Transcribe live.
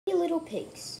Little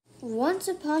Pigs. Once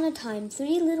upon a time,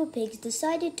 3 little pigs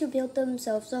decided to build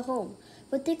themselves a home,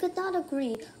 but they could not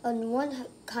agree on what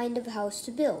kind of house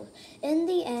to build. In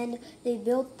the end, they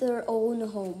built their own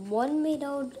home, one made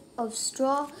out of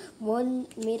straw, one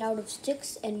made out of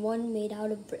sticks, and one made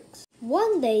out of bricks.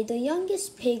 One day, the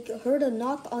youngest pig heard a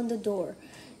knock on the door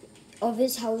of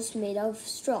his house made of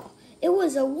straw. It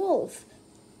was a wolf.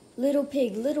 Little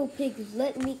pig,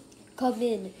 let me come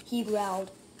in," he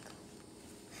growled.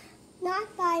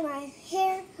 "Not by my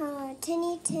hair,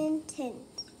 tinny tin tin,"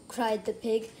 cried the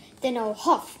pig. "Then I'll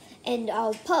huff and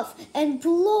I'll puff and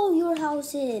blow your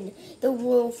house in," the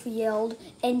wolf yelled,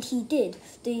 and he did.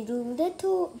 The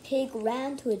little pig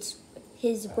ran to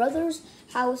his brother's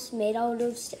house made out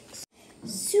of sticks.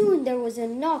 Soon there was a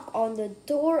knock on the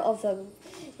door of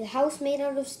the house made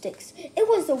out of sticks. It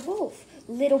was the wolf.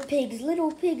 Little pigs,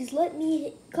 let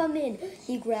me come in,"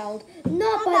 he growled.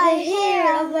 "Not by the hair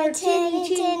of our tinny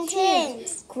tin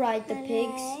tins," cried the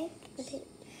pigs.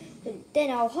 "Then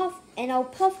I'll huff and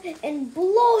I'll puff and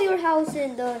blow your house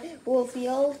in," the wolf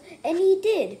yelled, and he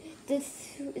did.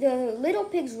 The little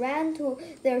pigs ran to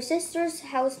their sister's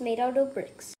house made out of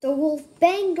bricks. The wolf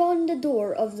banged on the door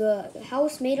of the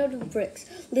house made out of bricks.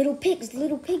 Little pigs,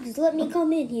 let me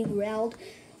come in," he growled.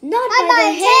 "Not by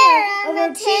the hair of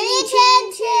our tinny tin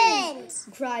tins,"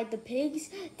 cried the pigs.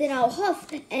 "Then I'll huff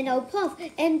and I'll puff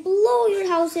and blow your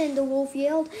house in," the wolf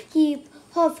yelled. He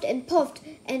huffed and puffed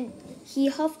and he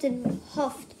huffed and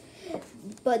huffed,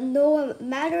 but no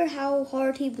matter how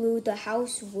hard he blew, the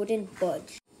house wouldn't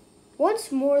budge.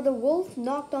 Once more the wolf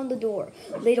knocked on the door.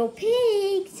 "Little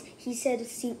pigs," he said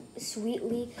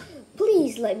sweetly,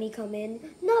 "please let me come in.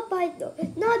 Not by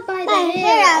the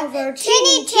hair of our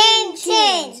tinny tin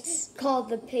tins," called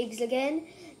the pigs again.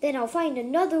 "Then I'll find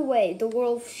another way," the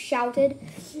wolf shouted.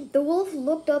 The wolf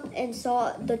looked up and saw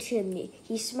the chimney.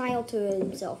 He smiled to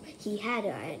himself. He had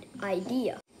an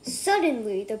idea.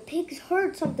 Suddenly, the pigs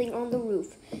heard something on the roof.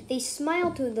 They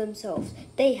smiled to themselves.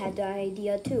 They had the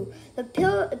idea too. The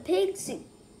pigs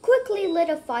quickly lit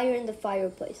a fire in the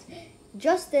fireplace.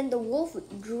 Just then, the wolf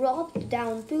dropped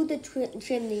down through the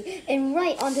chimney and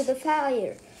right onto the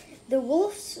fire. The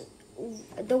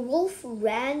wolf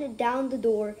ran down the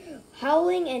door,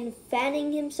 howling and fanning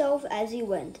himself as he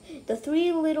went. The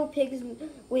 3 little pigs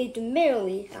waved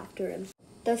merrily after him.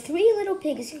 The 3 little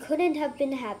pigs couldn't have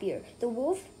been happier. The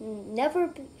wolf never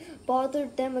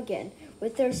bothered them again.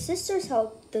 With their sister's help,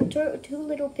 the 2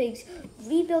 little pigs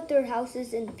rebuilt their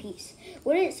houses in peace.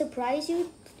 Would it surprise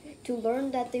you to learn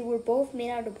that they were both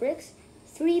made out of bricks?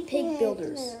 3 pig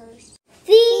builders.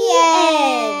 The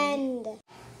end!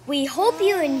 We hope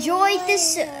you enjoyed this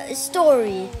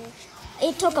story.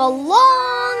 It took a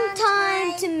long time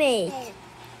to make.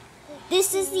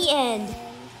 This is the end.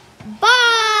 Bye!